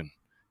inflation,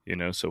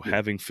 so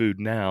having food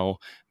now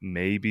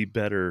may be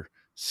better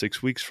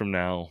 6 weeks from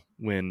now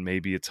when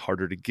maybe it's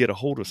harder to get a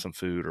hold of some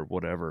food or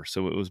whatever.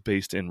 So it was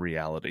based in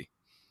reality.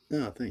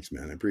 Oh, thanks,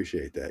 man. I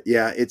appreciate that.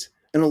 Yeah,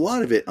 and a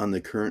lot of it on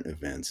the current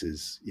events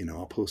is,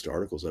 I'll post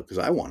articles up because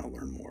I want to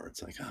learn more.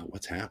 It's like,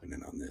 what's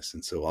happening on this?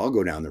 And so I'll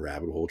go down the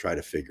rabbit hole, try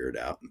to figure it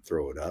out and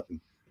throw it up.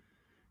 And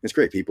it's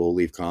great. People will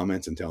leave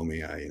comments and tell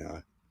me,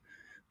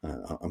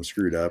 I'm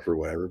screwed up or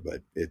whatever,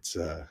 but it's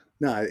a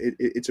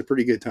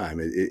pretty good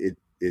time.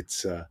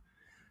 It's like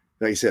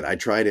I said, I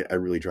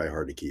really try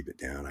hard to keep it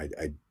down.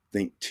 I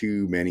think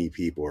too many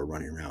people are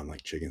running around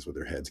like chickens with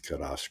their heads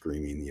cut off,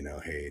 screaming,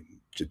 hey,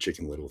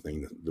 Chicken Little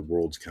thing, the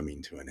world's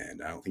coming to an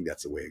end. I don't think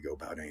that's the way to go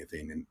about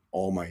anything. And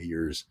all my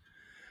years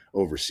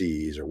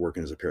overseas or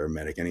working as a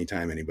paramedic,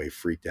 anytime anybody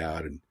freaked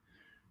out and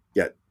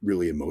got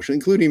really emotional,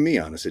 including me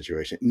on a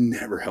situation,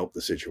 never helped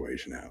the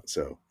situation out.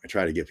 So I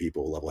try to get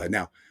people a level head.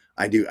 Now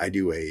I do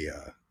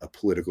a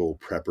political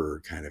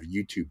prepper kind of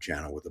YouTube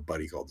channel with a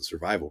buddy called the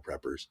Survival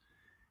Preppers.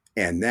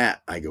 And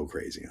that I go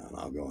crazy on.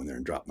 I'll go in there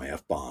and drop my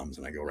F-bombs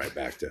and I go right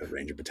back to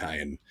Ranger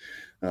Battalion,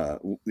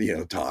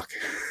 talk.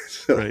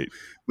 So, right.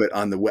 But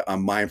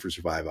on Mind for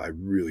Survival, I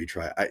really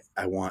try.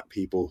 I want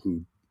people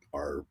who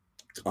are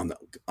on the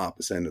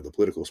opposite end of the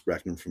political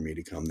spectrum for me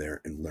to come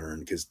there and learn,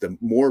 because the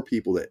more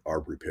people that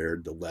are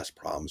prepared, the less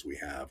problems we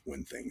have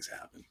when things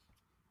happen.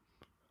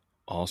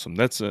 Awesome.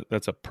 That's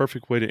a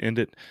perfect way to end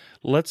it.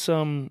 Let's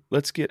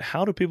get,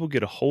 how do people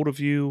get a hold of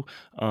you?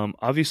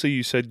 Obviously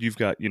you said you've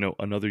got,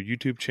 another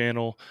YouTube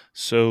channel.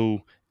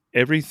 So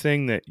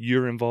everything that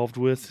you're involved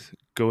with,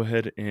 go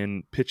ahead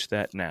and pitch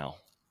that now.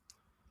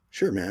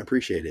 Sure, man. I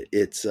appreciate it.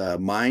 It's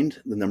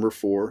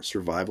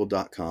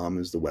mind4survival.com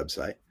is the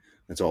website.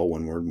 That's all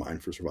one word,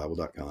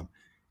 mindforsurvival.com.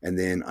 And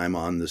then I'm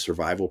on the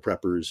Survival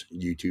Preppers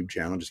YouTube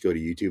channel. Just go to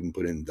YouTube and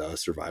put in the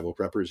Survival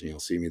Preppers and you'll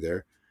see me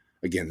there.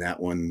 Again, that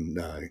one,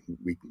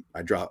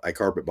 I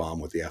carpet bomb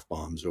with the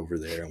F-bombs over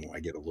there. And when I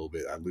get a little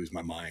bit, I lose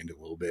my mind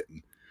a little bit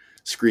and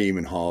scream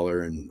and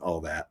holler and all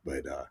that.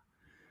 But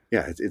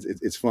yeah,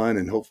 it's fun.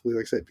 And hopefully,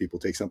 like I said, people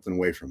take something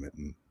away from it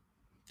and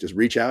just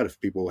reach out. If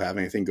people have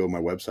anything, go to my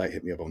website,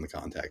 hit me up on the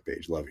contact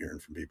page. Love hearing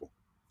from people.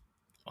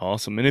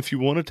 Awesome. And if you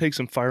want to take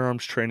some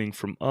firearms training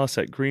from us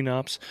at Green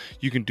Ops,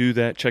 you can do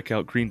that. Check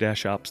out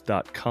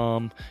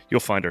green-ops.com. You'll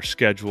find our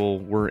schedule.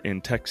 We're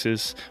in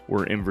Texas.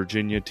 We're in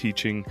Virginia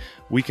teaching.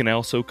 We can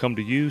also come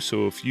to you.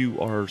 So if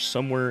you are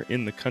somewhere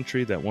in the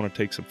country that want to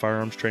take some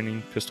firearms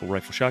training, pistol,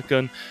 rifle,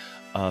 shotgun,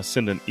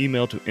 send an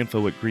email to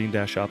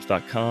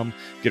info@green-ops.com.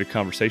 Get a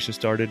conversation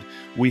started.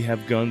 We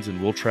have guns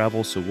and we'll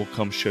travel, so we'll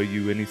come show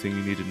you anything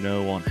you need to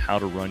know on how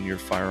to run your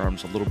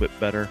firearms a little bit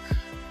better.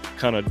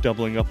 Kind of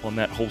doubling up on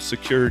that whole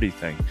security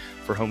thing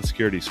for home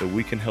security, so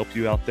we can help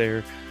you out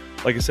there.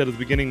 Like I said at the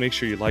beginning, make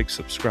sure you like,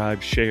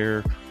 subscribe,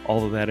 share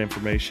all of that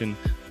information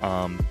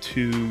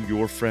to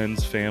your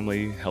friends,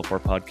 family, help our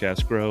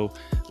podcast grow.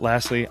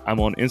 Lastly, I'm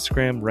on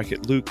Instagram,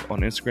 Wreck-It Luke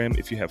on Instagram.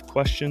 If you have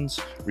questions,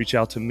 reach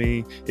out to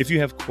me. If you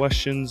have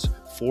questions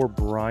for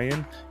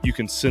Brian, you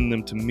can send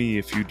them to me.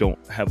 If you don't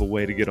have a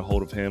way to get a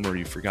hold of him or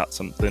you forgot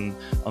something,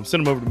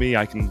 send them over to me.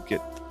 I can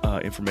get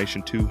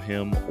information to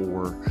him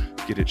or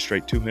get it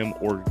straight to him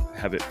or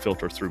have it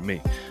filter through me.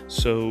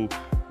 So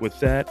with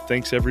that,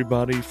 thanks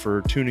everybody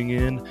for tuning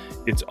in.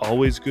 It's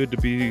always good to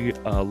be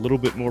a little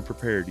bit more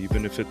prepared,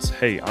 even if it's,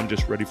 hey, I'm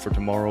just ready for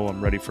tomorrow,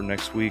 I'm ready for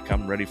next week,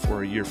 I'm ready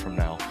for a year from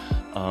now.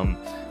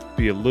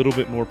 Be a little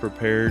bit more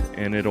prepared,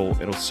 and it'll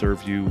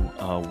serve you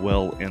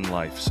well in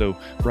life. So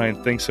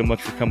Brian, thanks so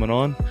much for coming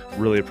on.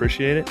 Really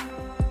appreciate it.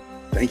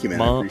 Thank you,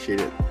 man. I appreciate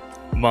it.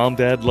 Mom,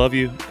 Dad, love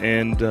you,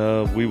 and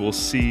we will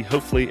see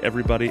hopefully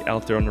everybody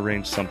out there on the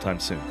range sometime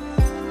soon.